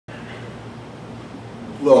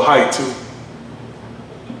A little height too.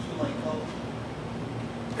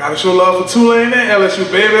 Gotta show love for Tulane and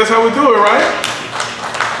LSU, baby. That's how we do it, right?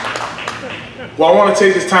 Well, I want to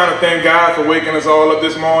take this time to thank God for waking us all up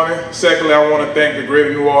this morning. Secondly, I want to thank the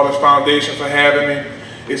Greater New Orleans Foundation for having me.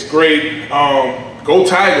 It's great. Go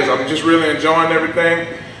Tigers. I'm just really enjoying everything.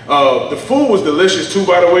 The food was delicious too,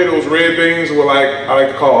 by the way. Those red beans were like, I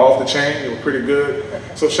like to call off the chain. They were pretty good.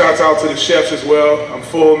 So shouts out to the chefs as well. I'm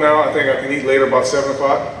full now. I think I can eat later about 7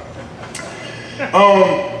 o'clock.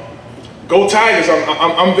 Go Tigers.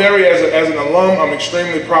 I'm very, as an alum, I'm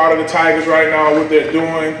extremely proud of the Tigers right now, what they're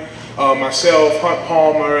doing. Myself, Hunt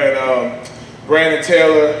Palmer, and Brandon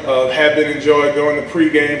Taylor have been enjoyed during the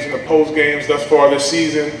pre-games and the post-games thus far this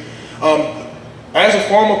season. As a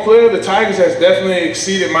former player, the Tigers has definitely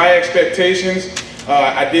exceeded my expectations.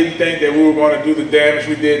 I didn't think that we were going to do the damage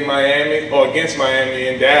we did in Miami, or against Miami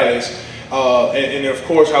in Dallas, and of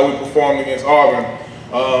course how we performed against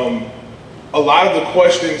Auburn. A lot of the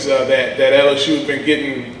questions that LSU has been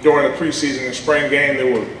getting during the preseason and spring game,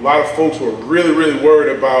 there were a lot of folks who were really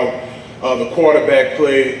worried about the quarterback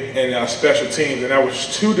play and special teams, and that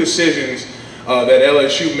was two decisions that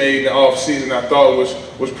LSU made in the offseason I thought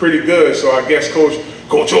was pretty good. So I guess Coach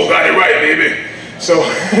O got it right, baby. So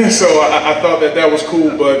I thought that was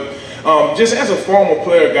cool. But just as a former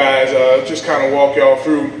player, guys, just kind of walk y'all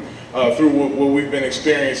through what we've been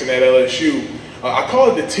experiencing at LSU. I call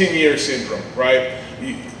it the 10-year syndrome, right?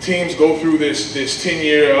 Teams go through this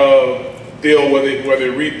 10-year deal where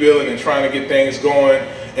they're rebuilding and trying to get things going.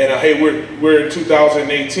 And hey, we're in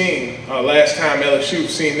 2018. Last time LSU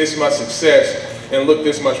seen this much success and looked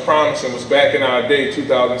this much promising was back in our day,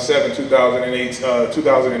 2007,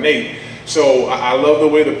 2008. So I love the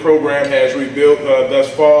way the program has rebuilt thus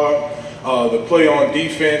far. The play on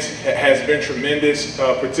defense has been tremendous,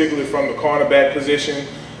 particularly from the cornerback position.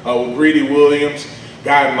 With Greedy Williams,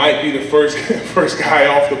 guy might be the first guy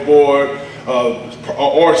off the board,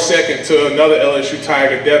 or second to another LSU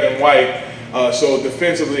Tiger, Devin White. So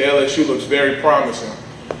defensively, LSU looks very promising.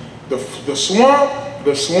 The swamp,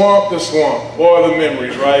 or the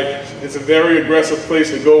memories, right? It's a very aggressive place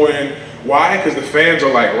to go in. Why? Because the fans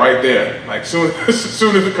are like right there. Like soon as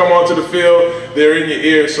you come onto the field, they're in your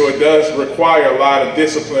ear. So it does require a lot of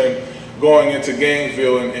discipline going into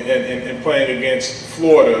Gainesville and playing against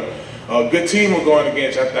Florida. Good team we're going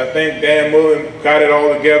against. I think Dan Mullen got it all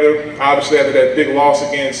together, obviously after that big loss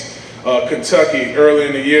against Kentucky early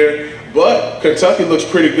in the year. But Kentucky looks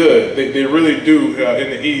pretty good. They really do in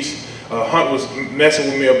the East. Hunt was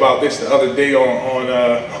messing with me about this the other day on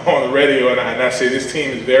the radio, and I say this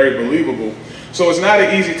team is very believable. So it's not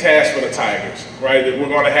an easy task for the Tigers, right? We're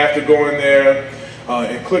going to have to go in there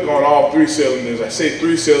and click on all 3 cylinders. I say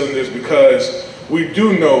 3 cylinders because we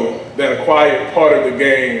do know that a quiet part of the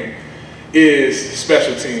game is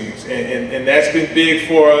special teams, and that's been big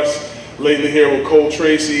for us lately here with Cole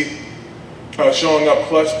Tracy showing up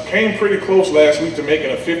clutch. Came pretty close last week to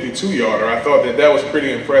making a 52-yarder. I thought that was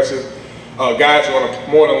pretty impressive. Guys are going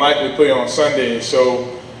to more than likely play on Sunday,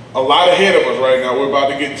 so a lot ahead of us right now. We're about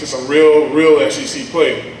to get into some real SEC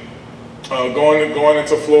play. Going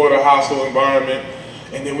into Florida, hostile environment,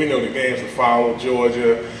 and then we know the games to follow,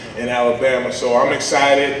 Georgia and Alabama. So I'm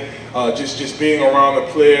excited, just being around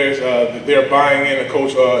the players. They're buying in to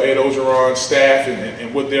Coach Ed Ogeron's staff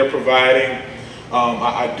and what they're providing.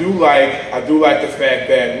 I do like the fact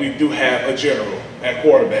that we do have a general at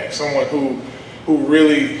quarterback, someone who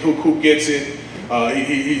really gets it.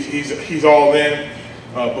 He's all in.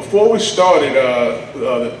 Before we started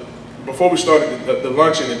the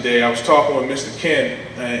luncheon today, I was talking with Mr. Ken,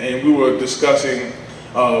 and we were discussing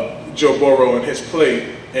Joe Burrow and his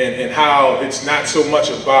play, and how it's not so much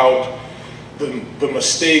about the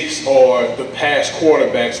mistakes or the past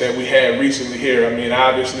quarterbacks that we had recently here. I mean,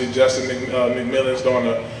 obviously Justin McMillan's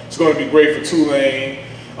going to be great for Tulane.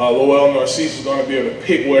 Lowell Narcisse is going to be able to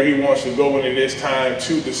pick where he wants to go when it is time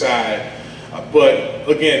to decide. But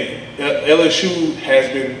again, LSU has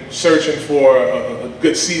been searching for a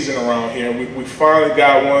good season around here. We finally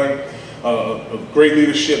got one. A great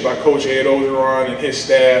leadership by Coach Ed Ogeron and his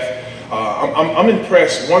staff. I'm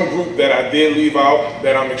impressed. One group that I did leave out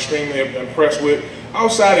that I'm extremely impressed with,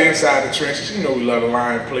 outside and inside the trenches. You know we love a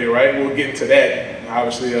line play, right? We'll get into that.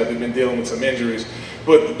 Obviously, they've been dealing with some injuries.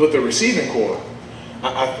 But the receiving corps,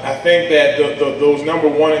 I think that those number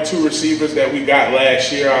 1 and 2 receivers that we got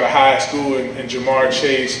last year out of high school, and Jamar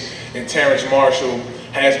Chase and Terrence Marshall,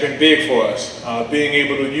 has been big for us. Being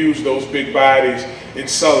able to use those big bodies in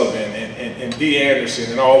Sullivan and D. Anderson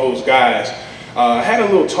and all those guys. I had a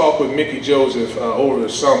little talk with Mickey Joseph over the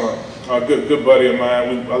summer, a good buddy of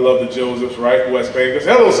mine. I love the Josephs, right? West Bankers.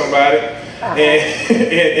 Hello, somebody. And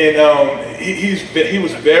he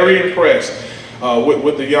was very impressed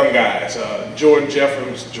with the young guys. Jordan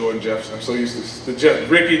Jefferson. I'm so used to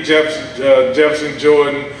Ricky Jefferson,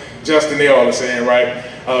 Jordan, Justin. They all the same, right?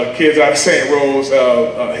 Kids out of St. Rose.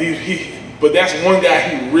 But that's one guy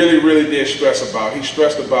he really did stress about. He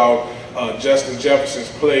stressed about Justin Jefferson's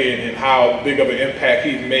play and how big of an impact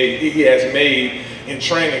he has made in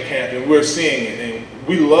training camp, and we're seeing it, and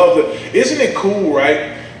we love it. Isn't it cool,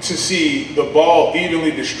 right, to see the ball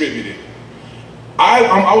evenly distributed?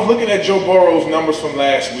 I was looking at Joe Burrow's numbers from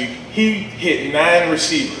last week. He hit 9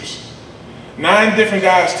 receivers. 9 different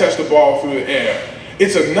guys touched the ball through the air.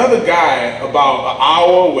 It's another guy about an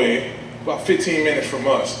hour away, about 15 minutes from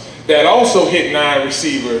us, that also hit 9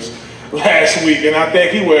 receivers last week, and I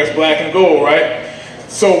think he wears black and gold, right?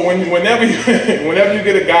 So whenever you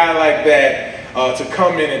get a guy like that to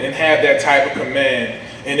come in and have that type of command,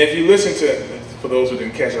 and if you listen to, for those who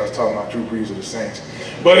didn't catch it, I was talking about Drew Brees of the Saints,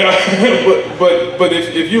 but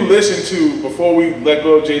if you listen to, before we let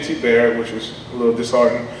go of JT Barrett, which was a little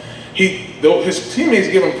disheartening, his teammates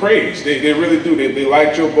give him praise. They really do. They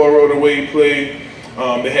like Joe Burrow the way he played.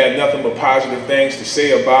 They had nothing but positive things to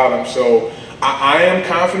say about him. So I am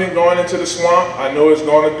confident going into the swamp. I know it's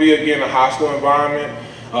going to be, again, a hostile environment.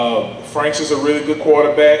 Franks is a really good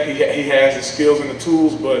quarterback. He has the skills and the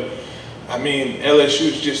tools, but I mean, LSU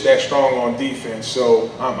is just that strong on defense.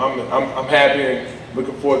 So I'm happy and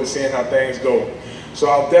looking forward to seeing how things go. So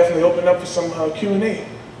I'll definitely open up for some Q&A.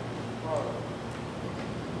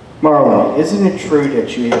 Marlon, isn't it true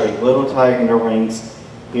that you have a little tiger in the ranks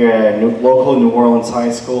here at a local New Orleans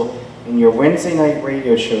high school? In your Wednesday night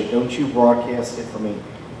radio show, don't you broadcast it from a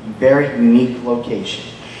very unique location?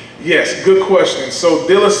 Yes, good question. So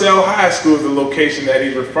De La Salle High School is the location that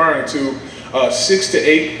he's referring to. 6 to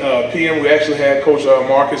 8 p.m. We actually had Coach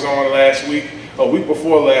Marcus on last week. A week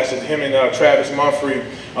before last, him and Travis Mumphrey.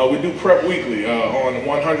 We do Prep Weekly on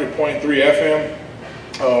 100.3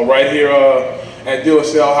 FM right here at De La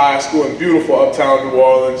Salle High School in beautiful uptown New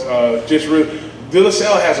Orleans. De La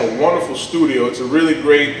Salle has a wonderful studio. It's a really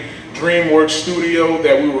great DreamWorks studio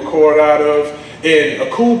that we record out of. And a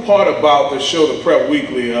cool part about the show, the Prep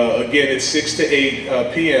Weekly, again, it's 6 to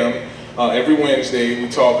 8 p.m. Every Wednesday. We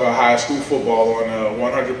talk high school football on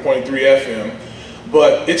 100.3 FM.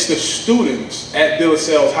 But it's the students at De La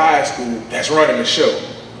Salle High School that's running the show.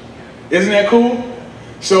 Isn't that cool?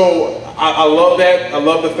 So I love that. I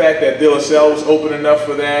love the fact that De La Salle was open enough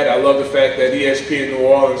for that. I love the fact that ESPN New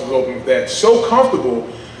Orleans was open for that. So comfortable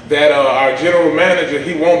that our general manager,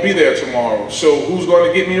 he won't be there tomorrow. So who's going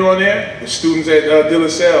to get me on there? The students at De La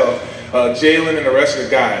Salle, Jalen and the rest of the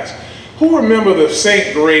guys. Who remember the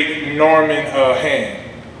Saint great Norman Hand?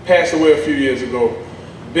 Passed away a few years ago.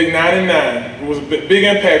 Big 99. It was a big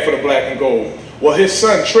impact for the black and gold. Well, his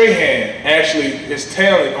son, Trey Hand, actually is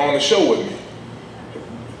talent on the show with me.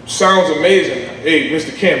 Sounds amazing. Hey,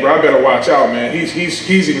 Mr. Kimber, I better watch out, man.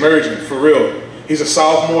 He's emerging, for real. He's a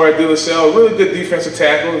sophomore at De La Salle, really good defensive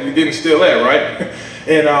tackle. You didn't steal that, right?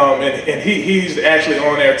 and he's actually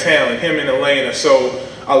on their talent, him and Elena. So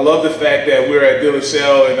I love the fact that we're at De La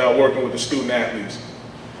Salle and working with the student athletes.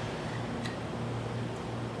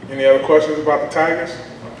 Any other questions about the Tigers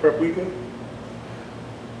on Prep Weekly?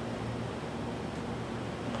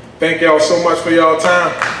 Thank y'all so much for y'all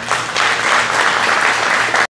time.